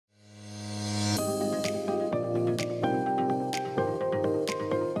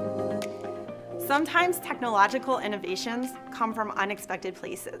Sometimes technological innovations come from unexpected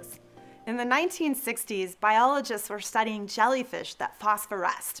places. In the 1960s, biologists were studying jellyfish that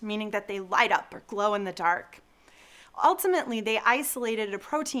phosphoresce, meaning that they light up or glow in the dark. Ultimately, they isolated a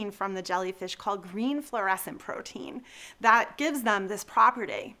protein from the jellyfish called green fluorescent protein that gives them this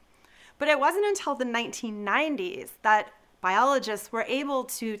property. But it wasn't until the 1990s that biologists were able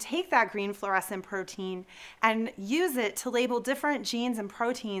to take that green fluorescent protein and use it to label different genes and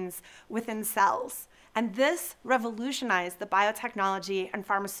proteins within cells. And this revolutionized the biotechnology and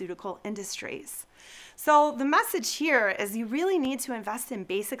pharmaceutical industries. So the message here is you really need to invest in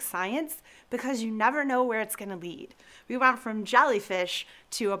basic science because you never know where it's going to lead. We went from jellyfish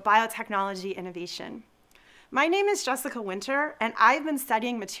to a biotechnology innovation. My name is Jessica Winter, and I've been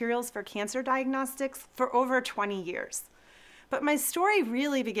studying materials for cancer diagnostics for over 20 years. But my story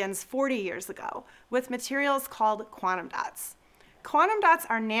really begins 40 years ago with materials called quantum dots. Quantum dots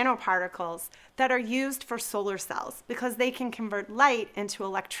are nanoparticles that are used for solar cells because they can convert light into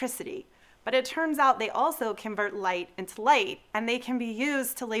electricity. But it turns out they also convert light into light, and they can be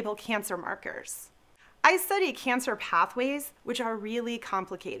used to label cancer markers. I study cancer pathways, which are really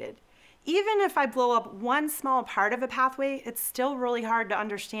complicated. Even if I blow up one small part of a pathway, it's still really hard to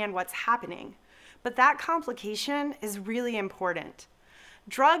understand what's happening. But that complication is really important.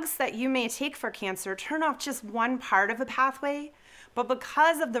 Drugs that you may take for cancer turn off just one part of a pathway, but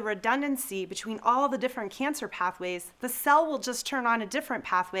because of the redundancy between all the different cancer pathways, the cell will just turn on a different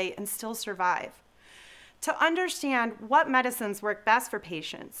pathway and still survive. To understand what medicines work best for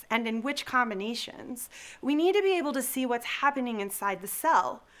patients and in which combinations, we need to be able to see what's happening inside the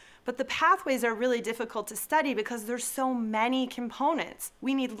cell. But the pathways are really difficult to study because there's so many components.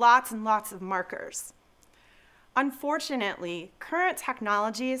 We need lots and lots of markers. Unfortunately, current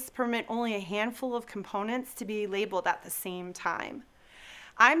technologies permit only a handful of components to be labeled at the same time.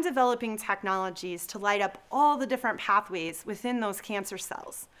 I'm developing technologies to light up all the different pathways within those cancer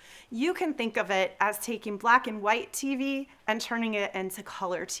cells. You can think of it as taking black and white TV and turning it into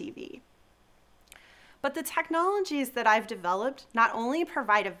color TV. But the technologies that I've developed not only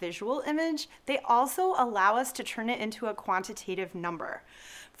provide a visual image, they also allow us to turn it into a quantitative number.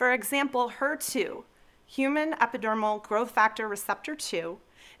 For example, HER2, human epidermal growth factor receptor 2,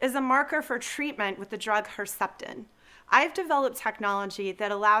 is a marker for treatment with the drug Herceptin. I've developed technology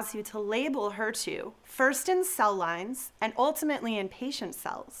that allows you to label HER2 first in cell lines and ultimately in patient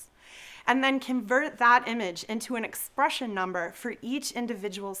cells, and then convert that image into an expression number for each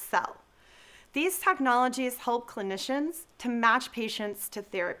individual cell. These technologies help clinicians to match patients to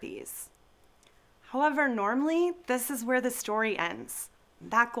therapies. However, normally, this is where the story ends.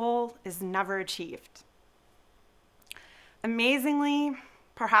 That goal is never achieved. Amazingly,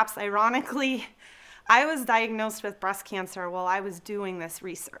 perhaps ironically, I was diagnosed with breast cancer while I was doing this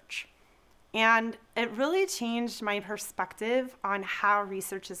research. And it really changed my perspective on how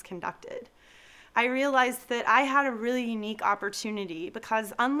research is conducted. I realized that I had a really unique opportunity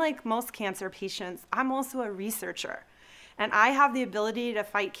because unlike most cancer patients, I'm also a researcher, and I have the ability to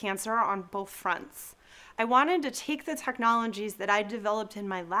fight cancer on both fronts. I wanted to take the technologies that I developed in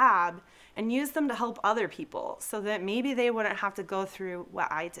my lab and use them to help other people so that maybe they wouldn't have to go through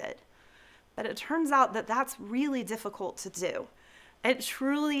what I did. But it turns out that that's really difficult to do. It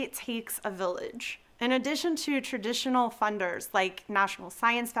truly takes a village. In addition to traditional funders like National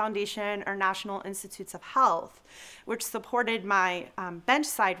Science Foundation or National Institutes of Health, which supported my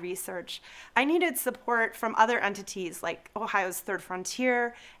benchside research, I needed support from other entities like Ohio's Third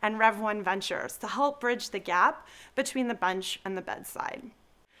Frontier and Rev1 Ventures to help bridge the gap between the bench and the bedside.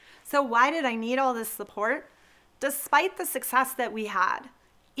 So why did I need all this support? Despite the success that we had,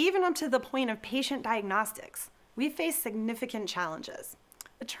 even up to the point of patient diagnostics, we faced significant challenges.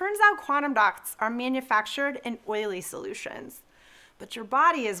 It turns out quantum dots are manufactured in oily solutions, but your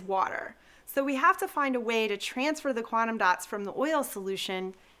body is water. So we have to find a way to transfer the quantum dots from the oil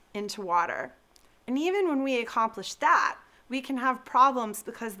solution into water. And even when we accomplish that, we can have problems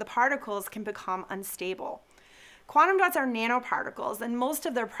because the particles can become unstable. Quantum dots are nanoparticles, and most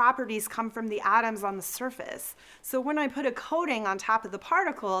of their properties come from the atoms on the surface. So when I put a coating on top of the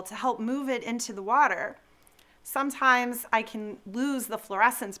particle to help move it into the water, sometimes I can lose the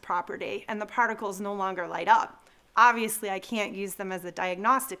fluorescence property and the particles no longer light up. Obviously, I can't use them as a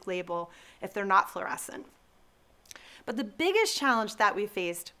diagnostic label if they're not fluorescent. But the biggest challenge that we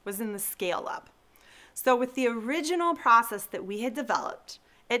faced was in the scale up. So with the original process that we had developed,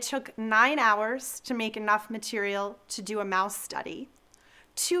 it took 9 hours to make enough material to do a mouse study,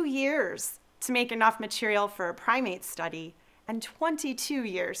 2 years to make enough material for a primate study, and 22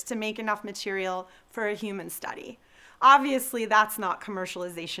 years to make enough material for a human study. Obviously, that's not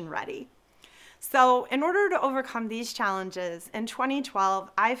commercialization ready. So in order to overcome these challenges, in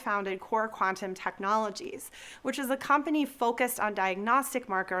 2012, I founded Core Quantum Technologies, which is a company focused on diagnostic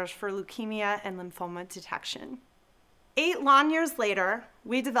markers for leukemia and lymphoma detection. 8 long years later,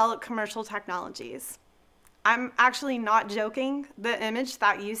 we developed commercial technologies. I'm actually not joking. The image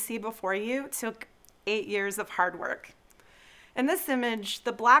that you see before you took 8 years of hard work. In this image,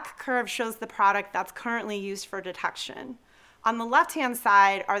 the black curve shows the product that's currently used for detection. On the left-hand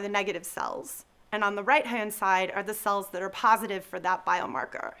side are the negative cells, and on the right-hand side are the cells that are positive for that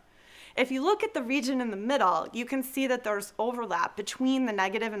biomarker. If you look at the region in the middle, you can see that there's overlap between the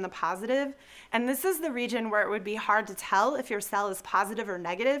negative and the positive, and this is the region where it would be hard to tell if your cell is positive or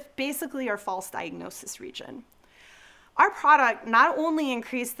negative, basically our false diagnosis region. Our product not only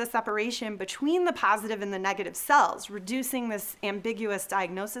increased the separation between the positive and the negative cells, reducing this ambiguous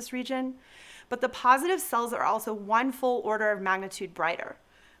diagnosis region, but the positive cells are also 1 full order of magnitude brighter.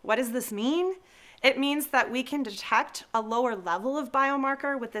 What does this mean? It means that we can detect a lower level of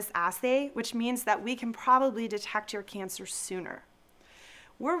biomarker with this assay, which means that we can probably detect your cancer sooner.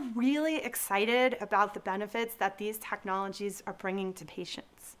 We're really excited about the benefits that these technologies are bringing to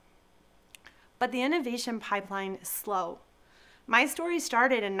patients. But the innovation pipeline is slow. My story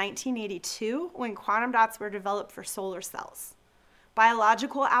started in 1982 when quantum dots were developed for solar cells.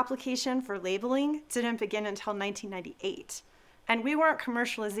 Biological application for labeling didn't begin until 1998, and we weren't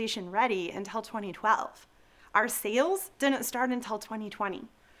commercialization ready until 2012. Our sales didn't start until 2020.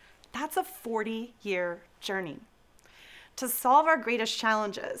 That's a 40-year journey. To solve our greatest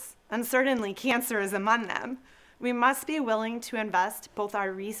challenges, and certainly cancer is among them, we must be willing to invest both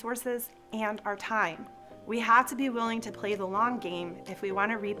our resources and our time. We have to be willing to play the long game if we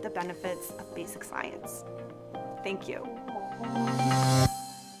want to reap the benefits of basic science. Thank you.